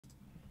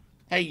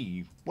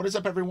Hey, what is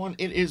up, everyone?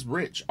 It is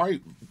Rich. All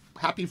right,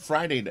 happy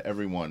Friday to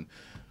everyone.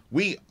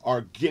 We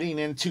are getting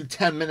into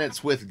 10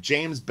 minutes with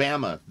James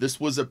Bama. This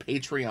was a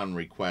Patreon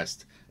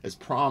request, as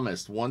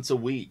promised, once a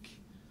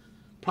week.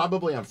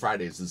 Probably on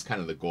Fridays is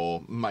kind of the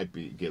goal. Might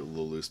be get a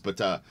little loose,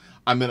 but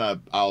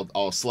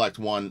I'll select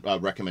one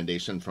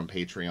recommendation from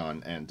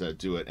Patreon and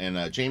do it.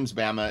 And James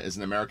Bama is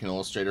an American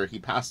illustrator. He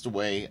passed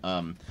away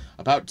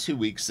about 2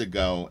 weeks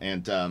ago,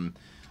 and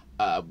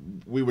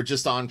we were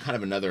just on kind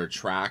of another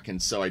track,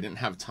 and so I didn't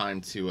have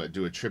time to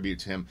do a tribute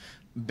to him.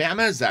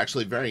 Bama is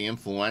actually very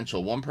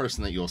influential. One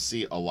person that you'll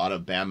see a lot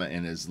of Bama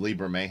in is Lee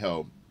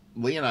Bermejo.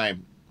 Lee and I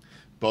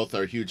both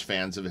are huge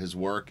fans of his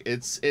work.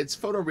 It's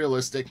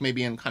photorealistic,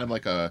 maybe in kind of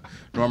like a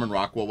Norman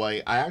Rockwell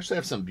way. I actually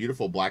have some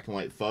beautiful black and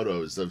white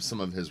photos of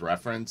some of his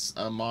reference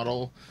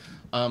model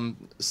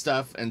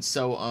stuff, and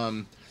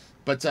so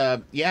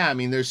yeah, I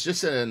mean, there's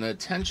just an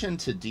attention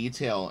to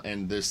detail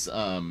and this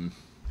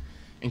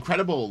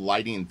incredible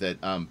lighting that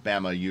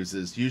Bama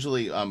uses,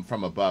 usually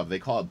from above. They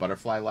call it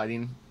butterfly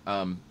lighting.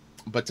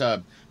 But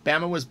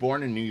Bama was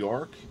born in New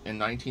York in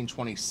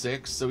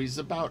 1926, so he's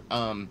about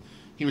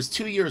he was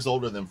 2 years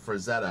older than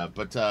Frazetta,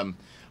 but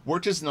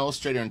worked as an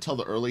illustrator until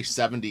the early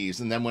 70s,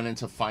 and then went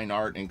into fine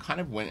art and kind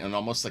of went in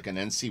almost like an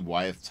N.C.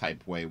 Wyeth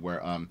type way,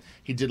 where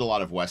he did a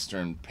lot of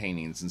Western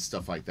paintings and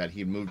stuff like that.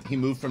 He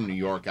moved from New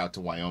York out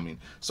to Wyoming.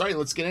 Sorry,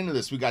 let's get into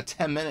this. We got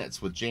 10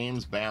 minutes with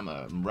James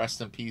Bama.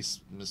 Rest in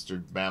peace,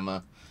 Mr.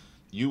 Bama.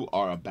 You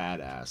are a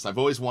badass. I've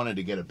always wanted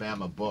to get a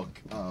Bama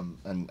book,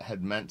 and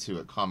had meant to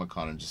at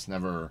Comic-Con and just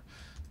never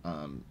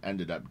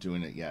ended up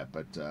doing it yet.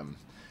 But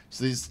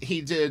so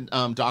he did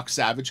Doc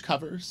Savage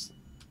covers.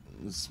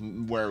 This is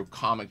where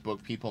comic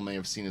book people may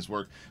have seen his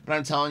work. But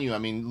I'm telling you, I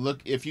mean,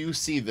 look, if you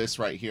see this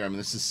right here, I mean,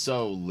 this is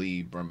so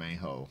Lee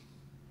Bermejo.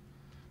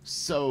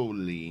 So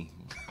Lee.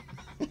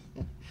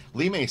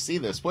 Lee may see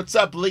this. What's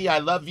up, Lee? I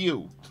love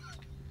you.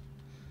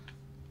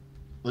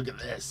 Look at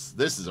this.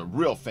 This is a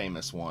real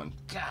famous one.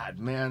 God,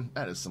 man,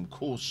 that is some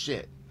cool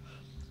shit.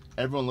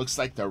 Everyone looks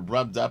like they're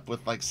rubbed up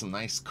with like some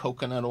nice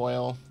coconut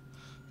oil.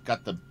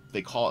 Got the,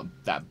 they call it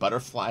that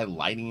butterfly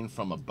lighting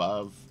from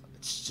above.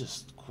 It's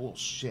just cool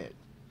shit.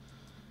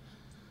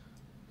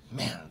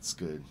 Man, it's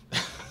good.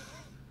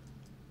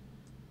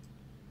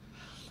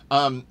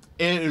 It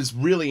is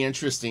really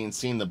interesting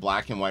seeing the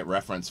black and white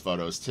reference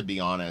photos, to be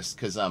honest,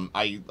 because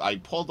I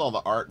pulled all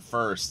the art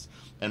first,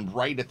 and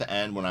right at the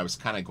end when I was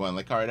kind of going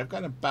like, all right, I've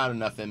got about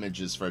enough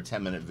images for a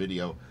 10-minute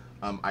video,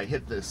 I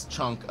hit this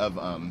chunk of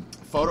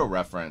photo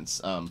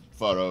reference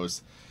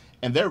photos,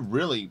 and they're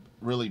really,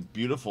 really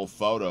beautiful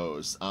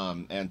photos,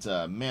 and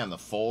man, the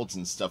folds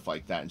and stuff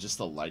like that, and just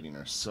the lighting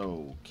are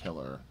so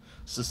killer.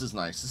 So this is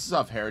nice. This is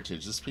off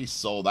Heritage. This piece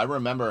sold. I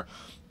remember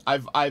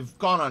I've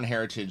gone on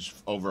Heritage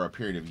over a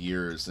period of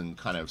years and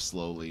kind of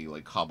slowly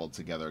like cobbled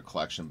together a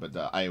collection, but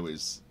I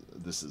always,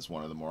 this is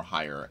one of the more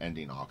higher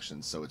ending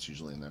auctions, so it's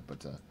usually in there,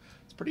 but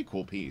it's a pretty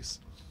cool piece.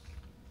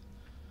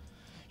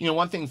 You know,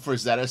 one thing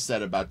Frazetta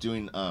said about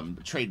doing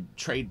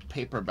trade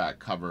paperback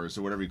covers,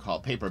 or whatever you call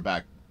it,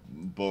 paperback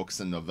books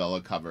and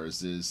novella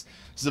covers, is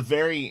it's a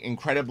very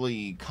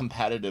incredibly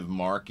competitive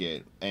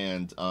market,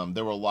 and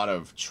there were a lot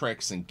of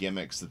tricks and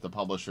gimmicks that the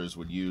publishers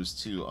would use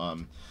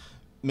to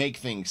make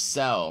things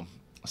sell.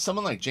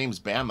 Someone like James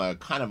Bama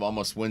kind of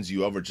almost wins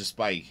you over just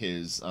by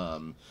his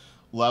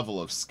level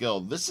of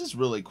skill. This is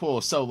really cool.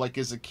 So like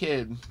as a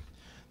kid,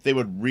 they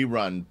would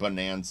rerun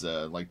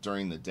Bonanza like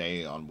during the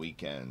day on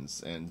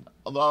weekends, and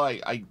although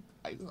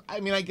I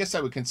mean, I guess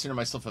I would consider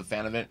myself a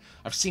fan of it.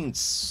 I've seen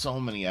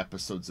so many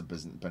episodes of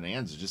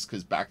Bonanza just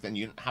because back then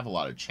you didn't have a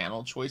lot of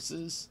channel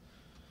choices.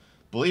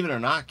 Believe it or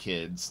not,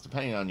 kids,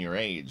 depending on your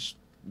age,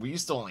 we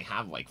used to only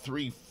have like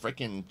 3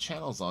 freaking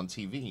channels on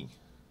TV.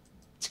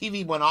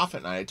 TV went off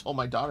at night. I told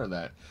my daughter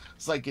that.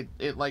 It's like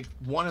it like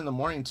 1 in the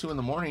morning, 2 in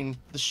the morning,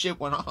 the shit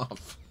went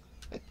off.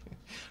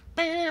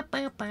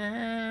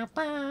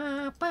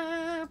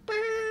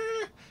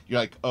 You're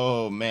like,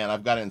 oh man,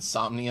 I've got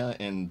insomnia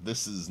and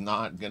this is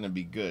not gonna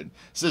be good.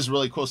 This is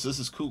really cool. So this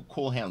is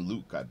Cool Hand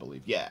Luke, I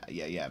believe. Yeah,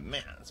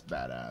 man, it's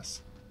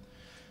badass.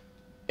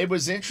 It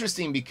was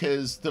interesting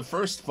because the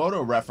first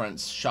photo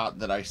reference shot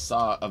that I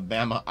saw of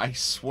Bama, I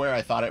swear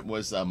I thought it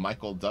was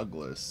Michael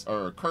Douglas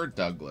or Kirk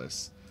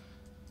Douglas.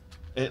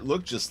 It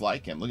looked just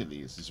like him. Look at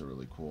these. These are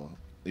really cool.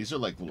 These are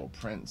like little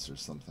prints or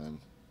something.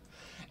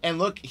 And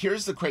look,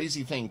 here's the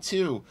crazy thing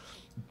too.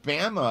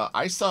 Bama,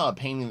 I saw a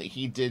painting that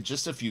he did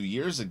just a few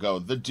years ago.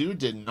 The dude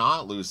did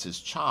not lose his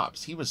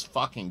chops. He was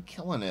fucking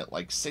killing it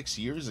like 6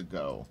 years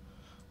ago.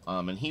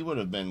 And he would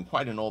have been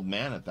quite an old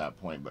man at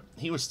that point, but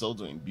he was still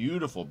doing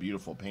beautiful,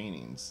 beautiful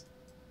paintings.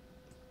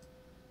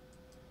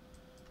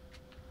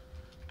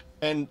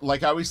 And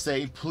like I always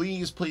say,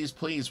 please, please,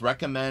 please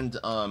recommend,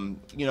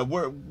 you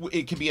know,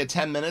 it could be a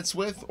 10 minutes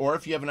with, or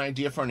if you have an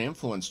idea for an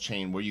influence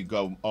chain where you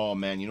go, oh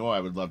man, you know what I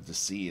would love to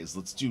see is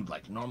let's do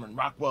like Norman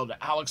Rockwell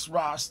to Alex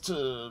Ross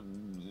to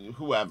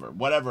whoever,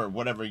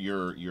 whatever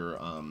your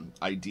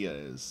idea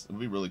is. It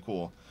would be really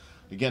cool.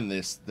 Again,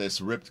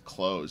 this ripped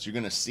clothes. You're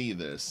gonna see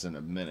this in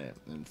a minute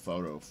in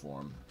photo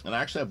form. And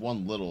I actually have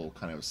one little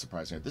kind of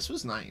surprise here. This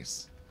was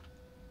nice.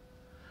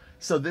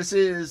 So this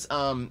is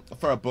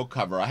for a book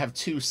cover. I have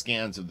 2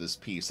 scans of this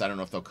piece. I don't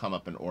know if they'll come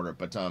up in order,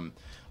 but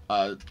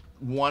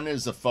one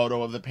is a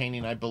photo of the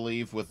painting, I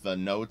believe, with the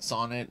notes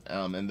on it,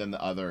 and then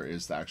the other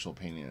is the actual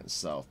painting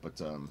itself. But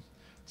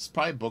it's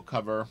probably a book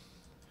cover.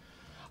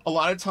 A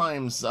lot of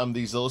times,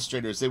 these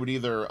illustrators, they would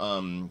either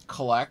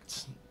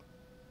collect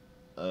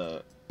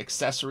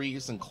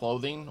accessories and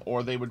clothing,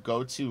 or they would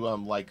go to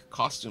like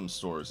costume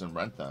stores and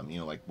rent them. You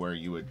know, like where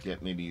you would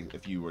get, maybe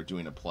if you were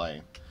doing a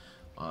play.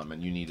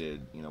 And you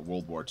needed, you know,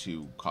 World War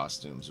II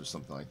costumes or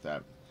something like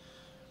that.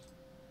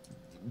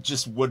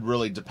 Just would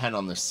really depend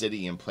on the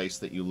city and place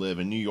that you live.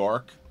 In New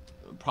York,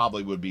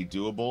 probably would be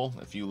doable.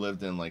 If you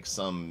lived in like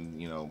some,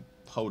 you know,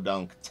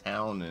 podunk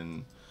town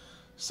and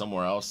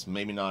somewhere else,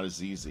 maybe not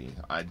as easy.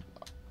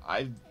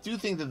 I do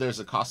think that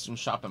there's a costume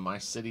shop in my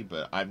city,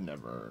 but I've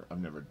never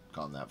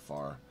gone that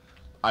far.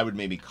 I would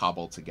maybe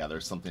cobble together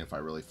something if I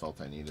really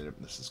felt I needed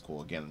it. This is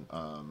cool. Again,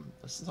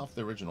 this is off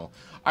the original.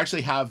 I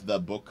actually have the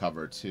book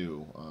cover,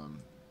 too.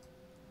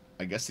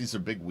 I guess these are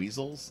big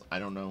weasels? I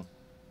don't know.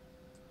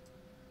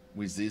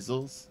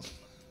 Weasels?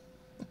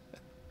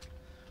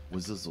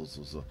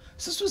 Weasels.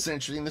 This was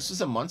interesting. This was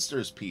a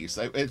Munsters piece.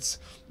 It's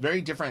very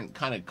different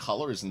kind of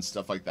colors and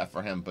stuff like that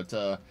for him, but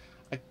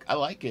I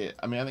like it.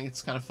 I mean, I think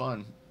it's kind of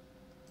fun.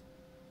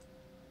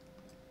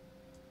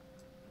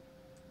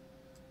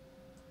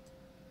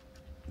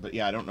 But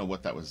yeah, I don't know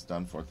what that was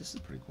done for. This is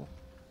pretty cool.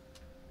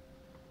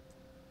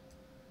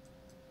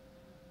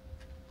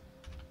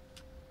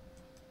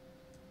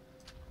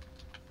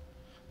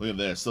 Look at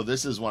this. So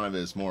this is one of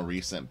his more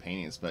recent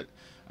paintings, but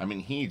I mean,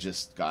 he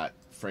just got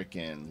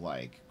freaking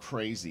like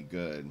crazy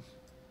good.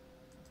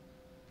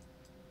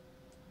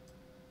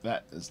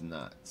 That is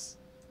nuts.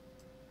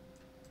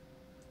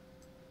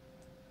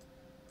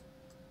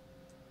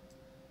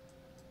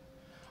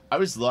 I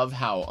always love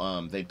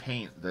how they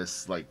paint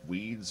this like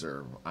weeds,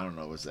 or I don't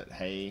know, is it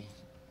hay,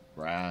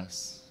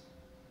 grass?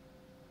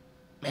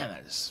 Man,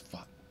 that is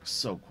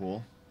so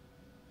cool.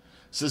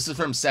 So this is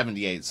from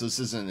 '78, so this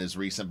isn't as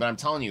recent, but I'm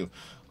telling you,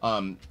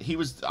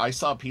 I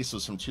saw a piece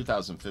was from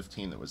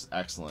 2015 that was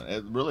excellent.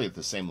 It really at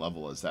the same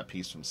level as that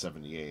piece from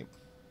 '78.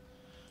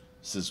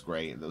 This is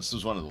great. This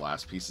was one of the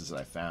last pieces that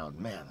I found.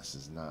 Man, this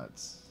is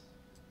nuts.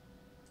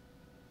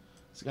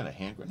 Has he got a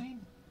hand grenade?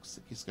 Looks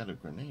like he's got a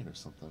grenade or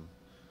something.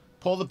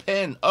 Pull the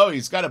pin. Oh,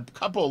 he's got a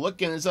couple.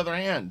 Look in his other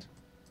hand.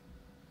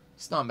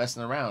 He's not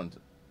messing around.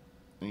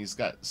 And he's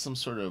got some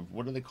sort of,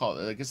 what do they call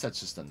it? I guess that's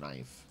just a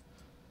knife.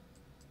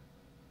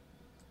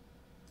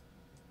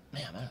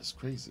 Man, that is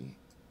crazy.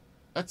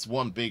 That's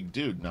one big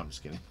dude. No, I'm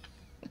just kidding.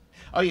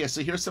 Oh, yeah,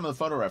 so here's some of the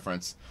photo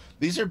reference.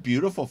 These are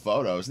beautiful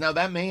photos. Now,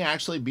 that may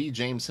actually be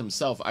James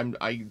himself.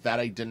 I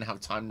didn't have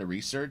time to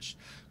research.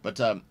 But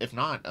if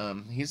not,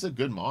 he's a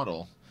good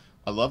model.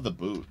 I love the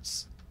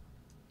boots.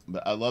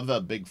 But I love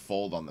the big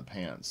fold on the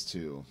pants,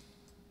 too.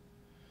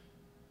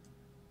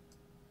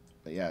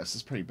 But yeah, this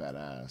is pretty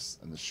badass.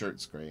 And the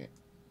shirt's great.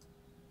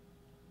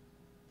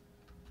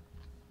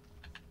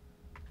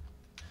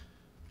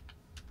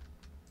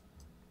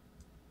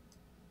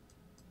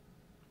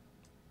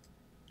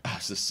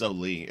 This is so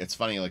Lee. It's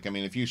funny, like, I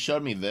mean, if you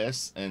showed me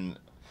this, and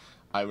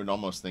I would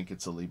almost think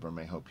it's a Lee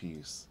Bermejo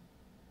piece.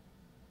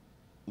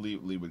 Lee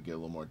would get a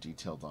little more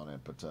detailed on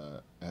it, but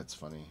that's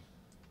funny.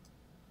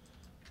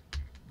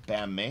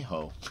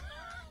 Bam-mejo.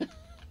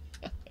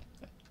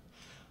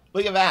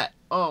 Look at that.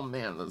 Oh,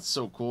 man, that's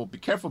so cool. Be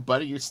careful,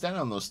 buddy. You're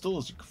standing on those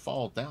stools. You could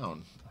fall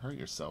down. Hurt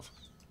yourself.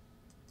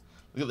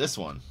 Look at this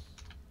one.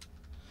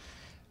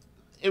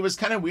 It was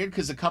kind of weird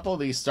because a couple of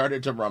these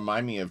started to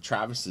remind me of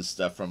Travis's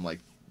stuff from, like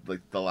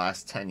the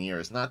last 10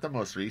 years. Not the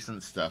most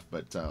recent stuff,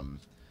 but there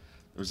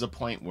was a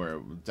point where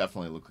it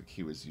definitely looked like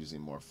he was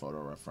using more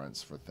photo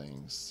reference for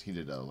things. He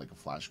did like a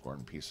Flash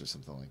Gordon piece or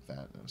something like that.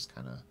 And it was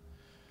kind of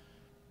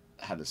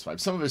had this vibe.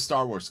 Some of his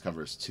Star Wars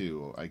covers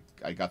too.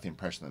 I got the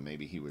impression that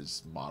maybe he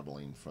was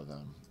modeling for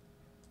them.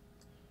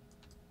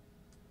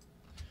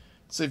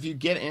 So if you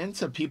get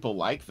into people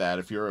like that,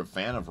 if you're a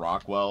fan of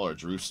Rockwell or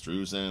Drew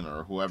Struzan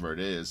or whoever it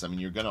is, I mean,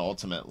 you're going to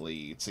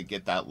ultimately, to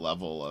get that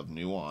level of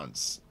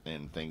nuance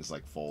in things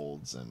like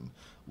folds and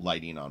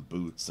lighting on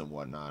boots and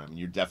whatnot, I mean,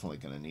 you're definitely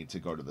going to need to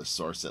go to the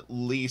source at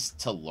least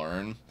to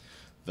learn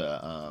the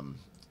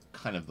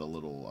kind of the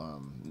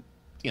little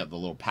the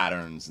little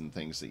patterns and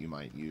things that you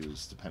might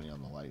use depending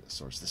on the light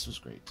source. This was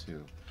great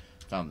too.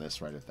 Found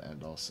this right at the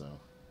end also.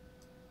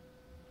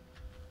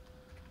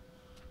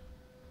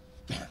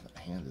 Man,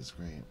 that hand is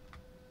great.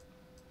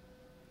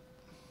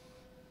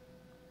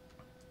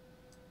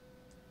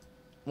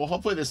 Well,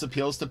 hopefully this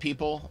appeals to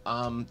people.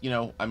 I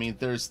mean,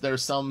 there's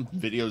some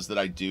videos that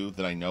I do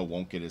that I know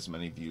won't get as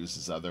many views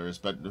as others,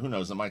 but who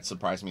knows, it might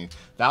surprise me.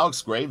 The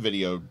Alex Gray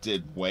video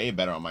did way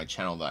better on my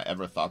channel than I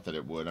ever thought that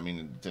it would. I mean,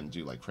 it didn't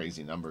do like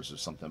crazy numbers or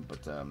something,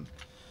 but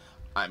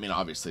I mean,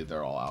 obviously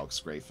they're all Alex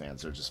Gray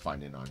fans. They're just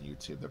finding it on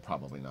YouTube. They're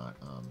probably not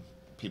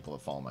people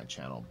that follow my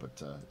channel,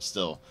 but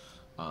still,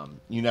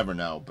 You never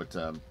know, but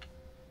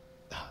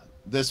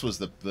this was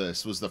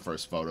the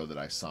first photo that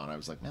I saw, and I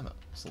was like, man,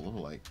 that's a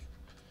little like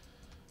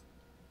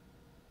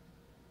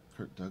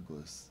Kirk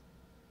Douglas.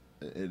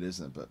 It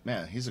isn't, but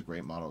man, he's a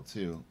great model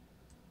too.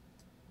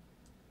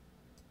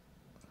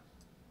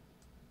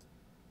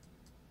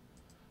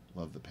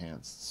 Love the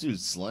pants.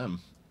 Dude's slim.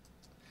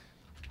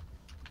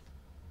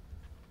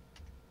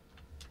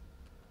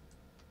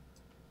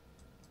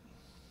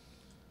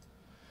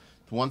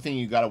 The one thing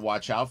you got to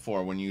watch out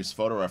for when you use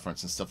photo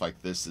reference and stuff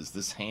like this is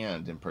this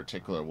hand in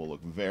particular will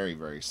look very,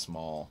 very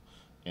small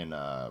in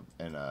a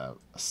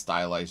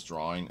stylized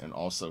drawing, and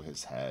also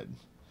his head.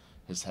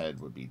 His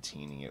head would be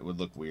teeny. It would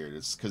look weird.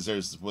 It's because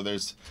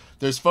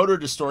there's photo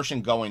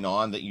distortion going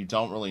on that you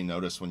don't really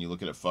notice when you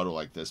look at a photo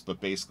like this. But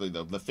basically,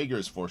 the figure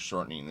is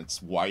foreshortening.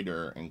 It's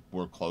wider and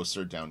we're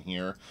closer down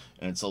here,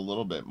 and it's a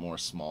little bit more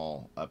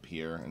small up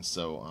here. And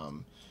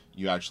so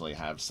you actually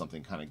have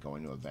something kind of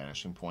going to a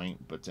vanishing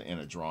point. But in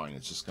a drawing,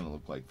 it's just going to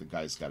look like the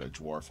guy's got a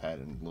dwarf head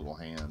and little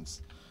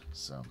hands.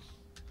 So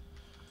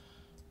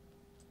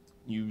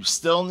you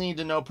still need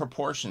to know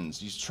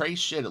proportions. You trace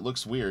shit, it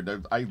looks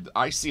weird.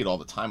 I see it all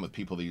the time with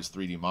people that use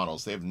 3D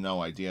models. They have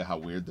no idea how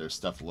weird their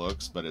stuff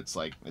looks, but it's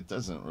like, it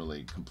doesn't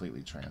really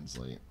completely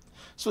translate.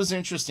 So it's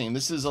interesting.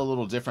 This is a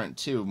little different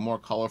too, more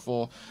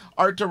colorful.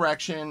 Art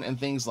direction and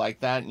things like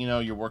that. You know,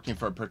 you're working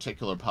for a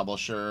particular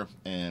publisher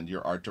and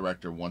your art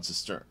director wants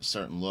a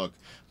certain look.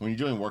 When you're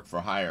doing work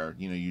for hire,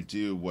 you know, you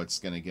do what's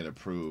going to get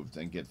approved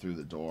and get through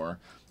the door.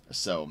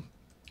 So,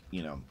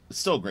 you know, it's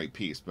still a great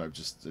piece, but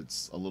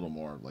it's a little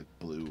more like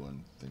blue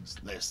and things.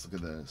 Look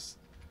at this.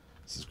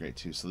 This is great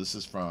too. So this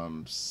is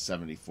from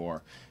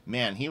 74.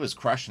 Man, he was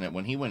crushing it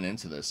when he went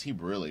into this. He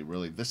really,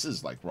 really, this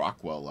is like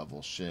Rockwell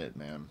level shit,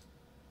 man.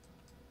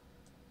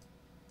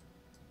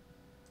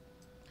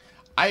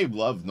 I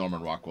love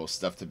Norman Rockwell's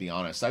stuff, to be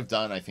honest. I've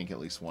done, I think, at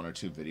least 1 or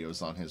 2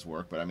 videos on his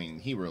work, but I mean,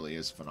 he really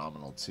is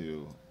phenomenal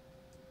too.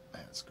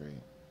 That's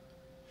great.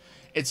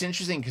 It's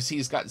interesting because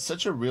he's got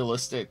such a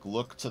realistic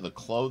look to the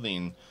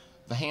clothing.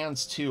 The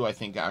hands, too, I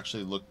think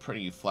actually look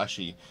pretty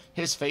fleshy.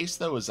 His face,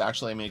 though, is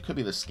actually, I mean, it could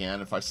be the scan.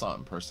 If I saw it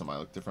in person, it might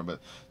look different. But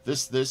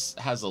this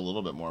has a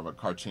little bit more of a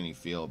cartoony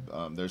feel.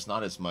 There's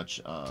not as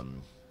much,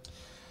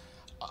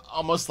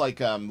 almost like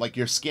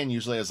your skin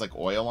usually has, like,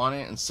 oil on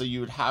it. And so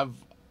you would have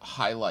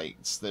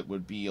highlights that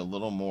would be a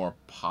little more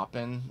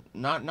poppin'.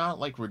 Not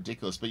like,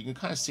 ridiculous, but you can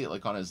kind of see it,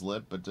 like, on his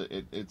lip. But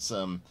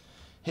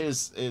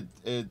it's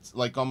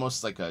like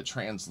almost like a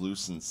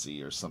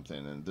translucency or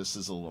something, and this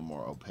is a little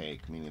more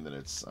opaque, meaning that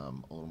it's a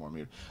little more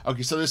muted.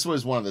 Okay, so this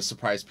was one of the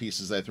surprise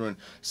pieces I threw in.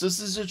 So this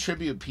is a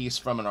tribute piece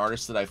from an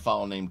artist that I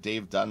follow named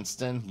Dave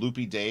Dunstan,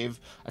 Loopy Dave.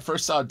 I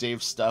first saw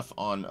Dave's stuff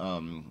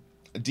on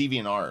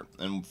DeviantArt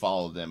and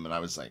followed him, and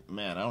I was like,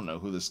 man, I don't know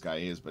who this guy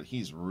is, but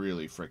he's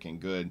really freaking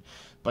good.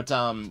 But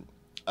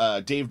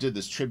Dave did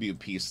this tribute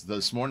piece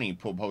this morning.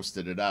 He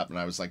posted it up, and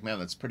I was like, man,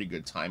 that's pretty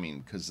good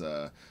timing, because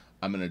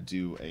I'm going to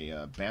do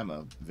a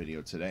Bama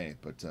video today,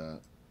 but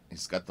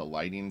he's got the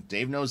lighting.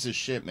 Dave knows his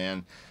shit,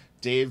 man.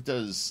 Dave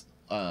does,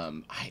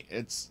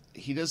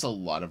 he does a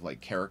lot of,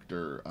 like,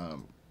 caricatures.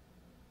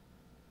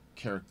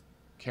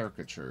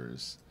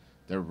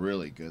 They're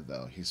really good,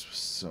 though. He's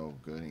so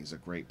good. He's a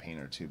great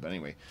painter, too. But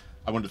anyway,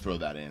 I wanted to throw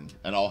that in.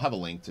 And I'll have a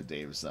link to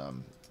Dave's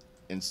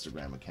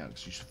Instagram account,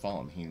 because you should follow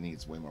him. He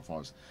needs way more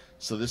followers.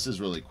 So this is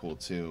really cool,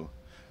 too.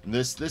 And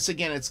this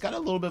again, it's got a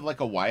little bit of,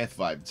 like, a Wyeth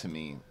vibe to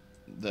me.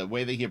 The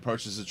way that he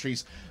approaches the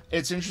trees.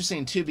 It's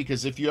interesting too,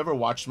 because if you ever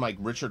watched my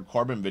Richard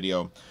Corbin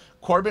video,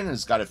 Corbin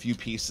has got a few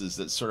pieces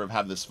that sort of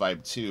have this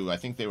vibe too. I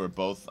think they were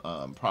both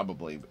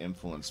probably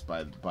influenced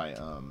by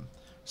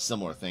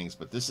similar things,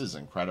 but this is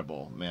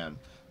incredible, man.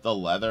 The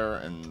leather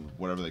and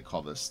whatever they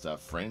call this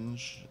stuff,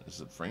 fringe?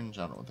 Is it fringe?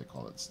 I don't know what they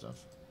call that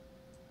stuff.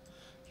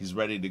 He's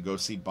ready to go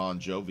see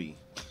Bon Jovi.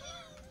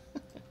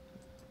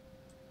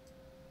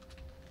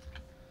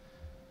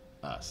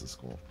 This is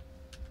cool.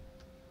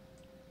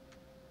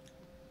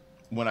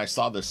 When I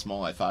saw this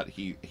small, I thought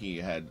he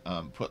had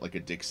put like a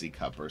Dixie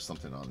cup or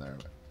something on there.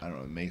 I don't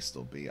know, it may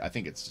still be. I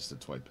think it's just a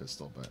toy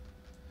pistol, but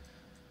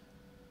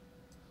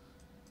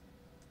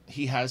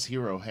he has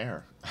hero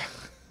hair.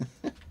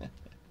 This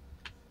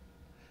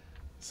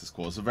is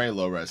cool. It's a very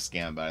low-res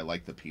scan, but I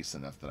like the piece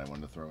enough that I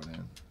wanted to throw it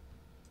in.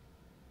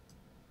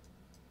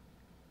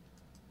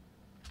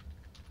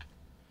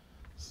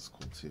 This is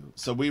cool too.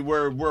 So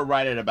we're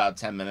right at about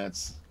 10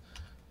 minutes.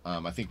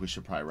 I think we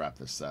should probably wrap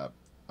this up.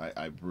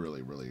 I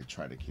really, really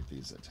try to keep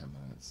these at 10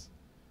 minutes.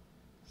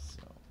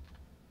 So,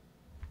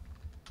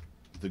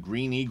 the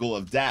Green Eagle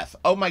of Death.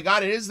 Oh my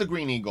God, it is the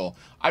Green Eagle.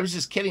 I was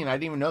just kidding. I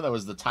didn't even know that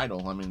was the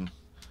title. I mean,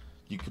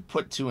 you could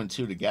put 2 and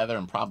 2 together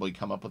and probably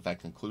come up with that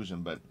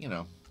conclusion, but, you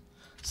know,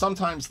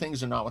 sometimes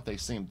things are not what they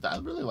seem. I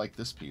really like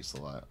this piece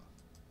a lot.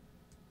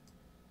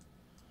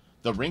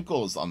 The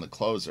wrinkles on the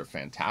clothes are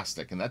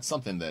fantastic, and that's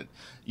something that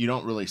you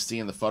don't really see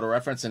in the photo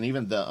reference. And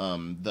even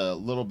the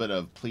little bit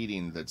of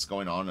pleating that's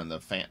going on in the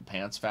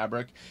pants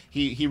fabric,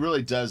 he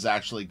really does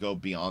actually go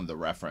beyond the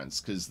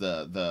reference, because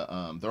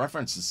the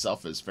reference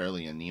itself is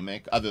fairly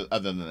anemic. Other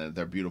than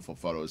they're beautiful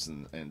photos,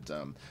 and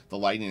the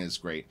lighting is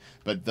great,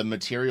 but the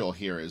material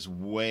here is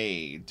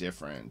way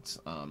different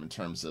in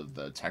terms of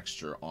the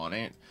texture on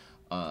it.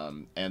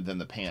 And then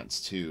the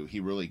pants too.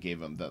 He really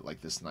gave him that, like,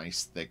 this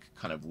nice thick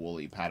kind of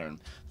woolly pattern.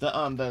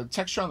 The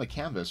texture on the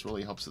canvas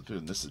really helps it through,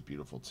 and this is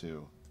beautiful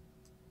too.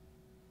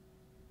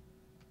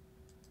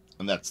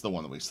 And that's the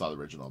one that we saw the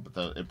original,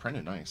 but it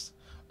printed nice.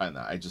 And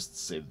I just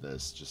saved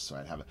this just so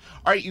I'd have it.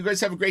 All right, you guys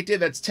have a great day.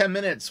 That's 10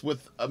 minutes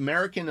with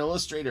American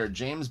illustrator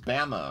James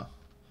Bama.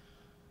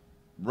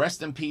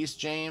 Rest in peace,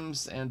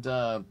 James, and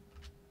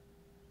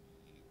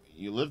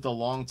you lived a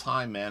long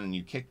time, man, and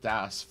you kicked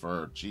ass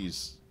for,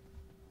 geez,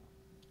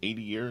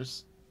 80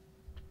 years?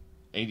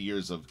 80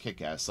 years of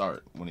kick-ass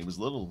art. When he was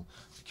little,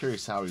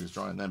 curious how he was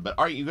drawing then. But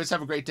all right, you guys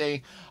have a great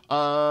day.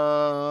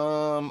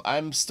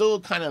 I'm still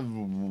kind of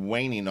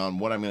waning on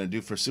what I'm going to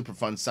do for Super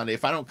Fun Sunday.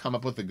 If I don't come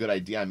up with a good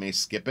idea, I may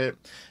skip it,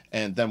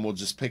 and then we'll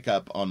just pick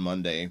up on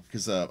Monday,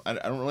 because I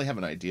don't really have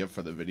an idea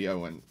for the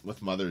video, and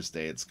with Mother's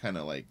Day, it's kind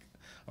of like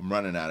I'm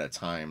running out of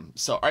time.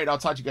 So, all right, I'll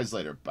talk to you guys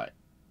later. Bye.